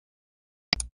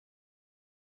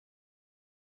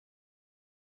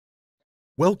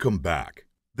Welcome back.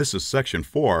 This is Section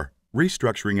 4,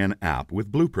 Restructuring an App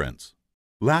with Blueprints.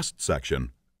 Last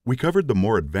section, we covered the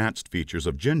more advanced features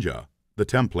of Jinja, the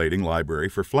templating library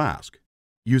for Flask.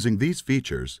 Using these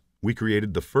features, we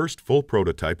created the first full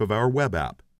prototype of our web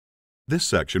app. This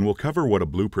section will cover what a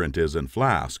blueprint is in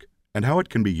Flask and how it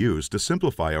can be used to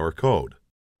simplify our code.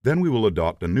 Then we will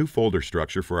adopt a new folder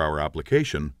structure for our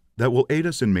application that will aid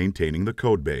us in maintaining the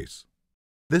codebase.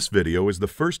 This video is the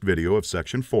first video of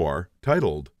Section 4,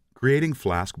 titled Creating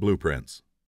Flask Blueprints.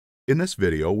 In this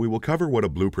video, we will cover what a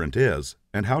blueprint is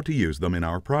and how to use them in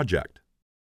our project.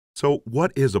 So,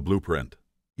 what is a blueprint?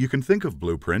 You can think of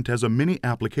blueprint as a mini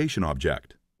application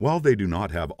object. While they do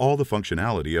not have all the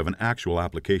functionality of an actual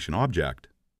application object,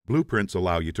 blueprints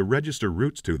allow you to register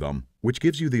routes to them, which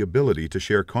gives you the ability to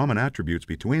share common attributes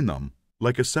between them,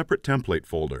 like a separate template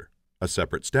folder, a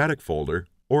separate static folder,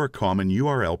 or a common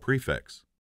URL prefix.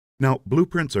 Now,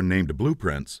 blueprints are named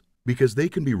blueprints because they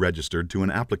can be registered to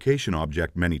an application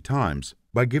object many times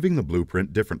by giving the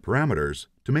blueprint different parameters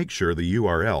to make sure the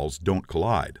URLs don't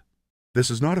collide. This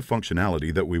is not a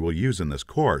functionality that we will use in this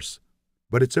course,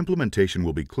 but its implementation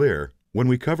will be clear when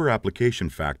we cover application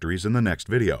factories in the next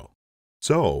video.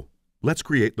 So, let's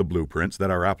create the blueprints that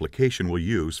our application will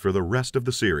use for the rest of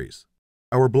the series.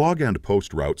 Our blog and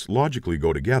post routes logically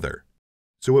go together,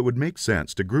 so it would make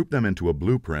sense to group them into a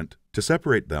blueprint to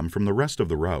separate them from the rest of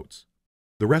the routes.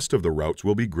 The rest of the routes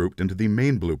will be grouped into the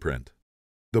main blueprint.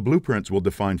 The blueprints will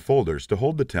define folders to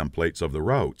hold the templates of the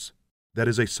routes, that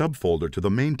is a subfolder to the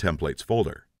main templates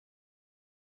folder.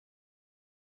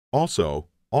 Also,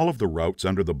 all of the routes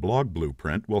under the blog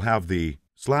blueprint will have the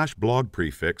 /blog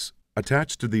prefix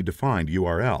attached to the defined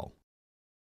URL.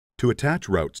 To attach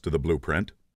routes to the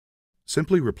blueprint,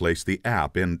 simply replace the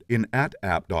app in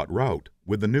 @app.route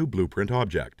with the new blueprint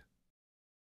object.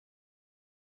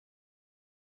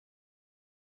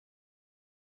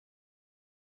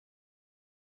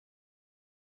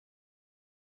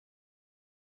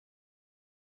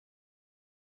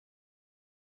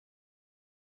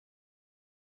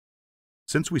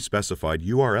 Since we specified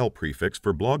URL prefix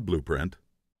for blog blueprint,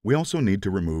 we also need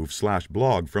to remove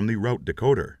 /blog from the route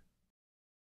decoder.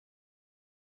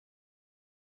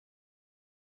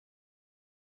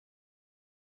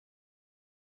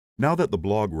 Now that the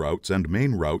blog routes and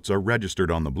main routes are registered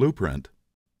on the blueprint,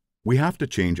 we have to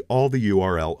change all the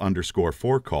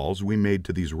URL_for calls we made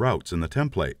to these routes in the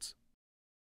templates.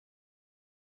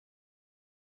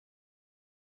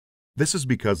 This is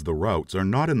because the routes are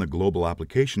not in the global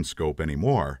application scope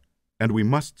anymore, and we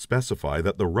must specify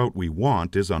that the route we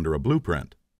want is under a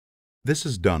blueprint. This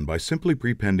is done by simply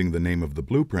prepending the name of the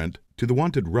blueprint to the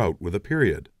wanted route with a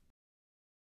period.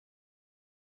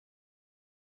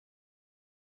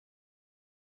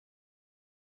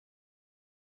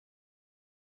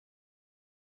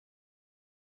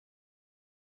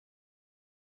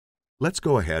 Let's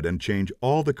go ahead and change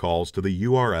all the calls to the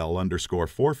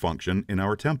URL_for function in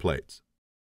our templates.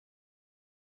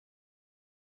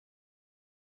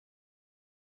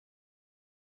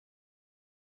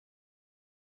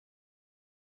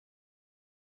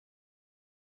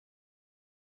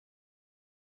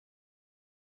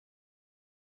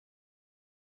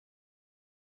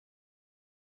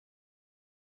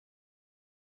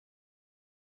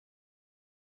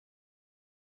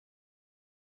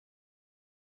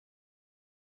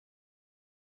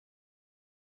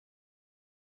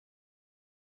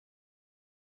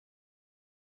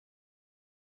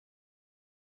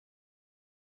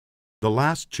 The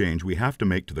last change we have to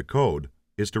make to the code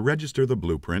is to register the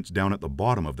blueprints down at the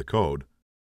bottom of the code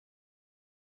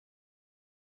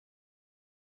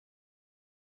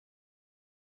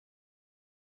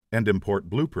and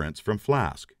import blueprints from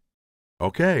Flask.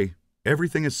 Okay,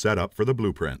 everything is set up for the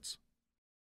blueprints.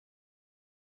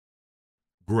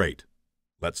 Great.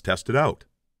 Let's test it out.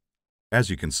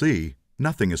 As you can see,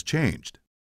 nothing has changed.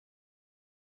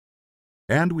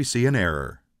 And we see an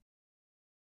error.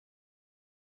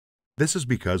 This is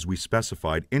because we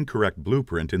specified incorrect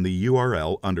blueprint in the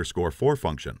URL_for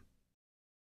function.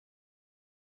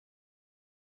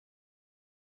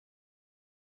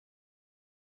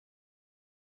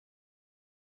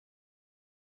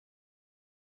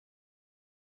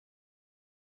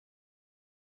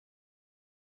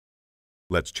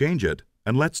 Let's change it,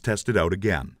 and let's test it out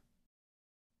again.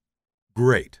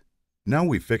 Great! Now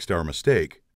we've fixed our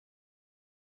mistake,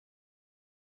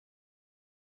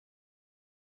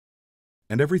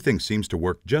 and everything seems to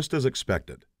work just as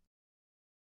expected.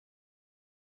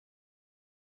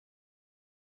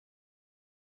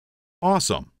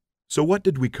 Awesome! So what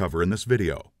did we cover in this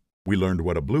video? We learned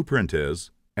what a blueprint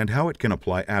is and how it can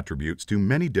apply attributes to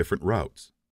many different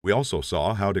routes. We also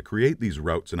saw how to create these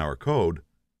routes in our code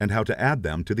and how to add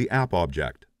them to the app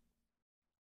object.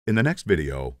 In the next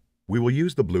video, we will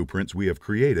use the blueprints we have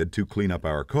created to clean up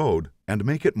our code and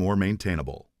make it more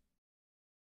maintainable.